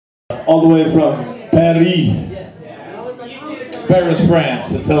All the way from Paris, France,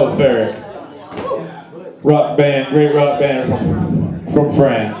 to Teleferic. Rock band, great rock band from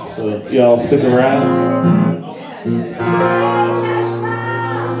France. So y'all stick around.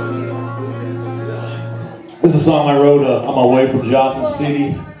 This is a song I wrote on my way from Johnson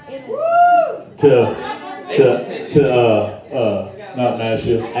City to not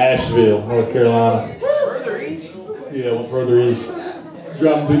Nashville, Asheville, North Carolina. Further east? Yeah, went further east.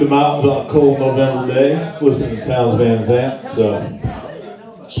 Driving through the mountains on a cold November day, listening to Townes Van Zandt, so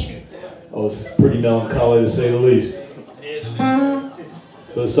oh, it's pretty melancholy to say the least.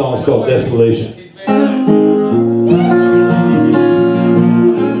 So this song is called Desolation.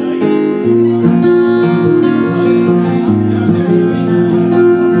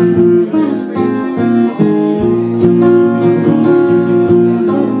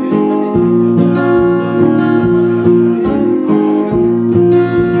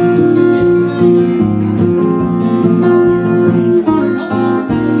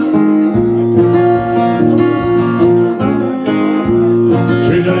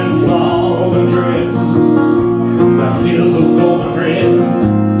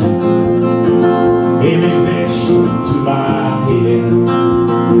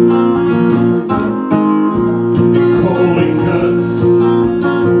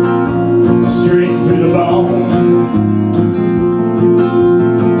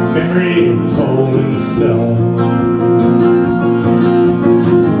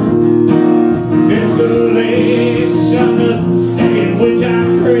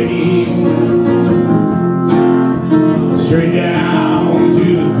 Straight down to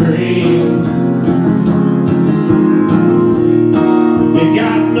the grave. You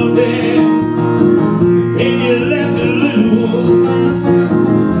got nothing and you left to lose.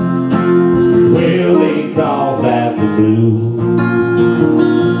 Well, they call that the blues.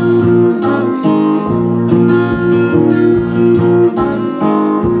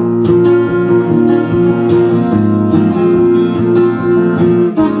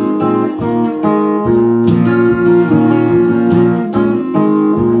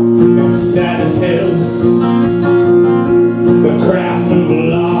 The crowd move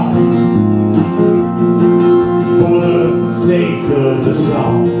along for the sake of the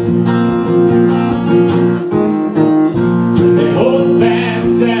song. They hold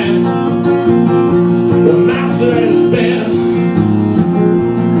bands and the master is best.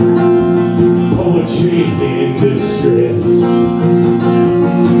 Poetry in distress.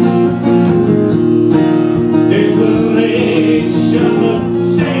 Desolation, the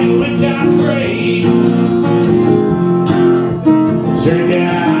same which I crave. Straight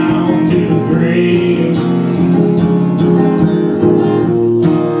down to the grave.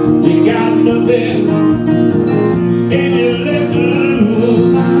 You got nothing and you left to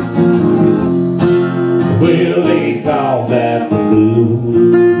lose. Well, they call that the blues.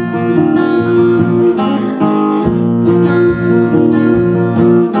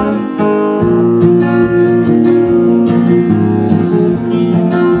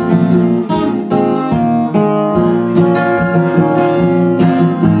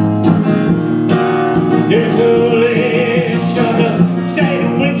 Desolation, the state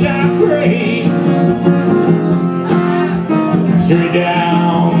in which I crave. Straight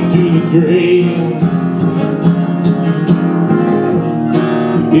down to the grave.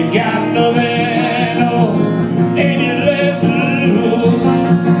 You got nothing, oh, and you left to lose.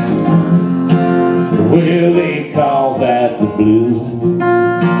 Well, they call that the blues.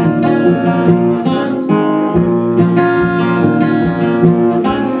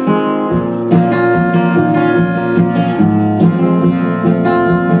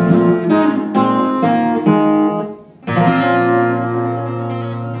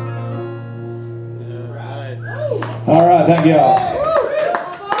 All right, thank y'all.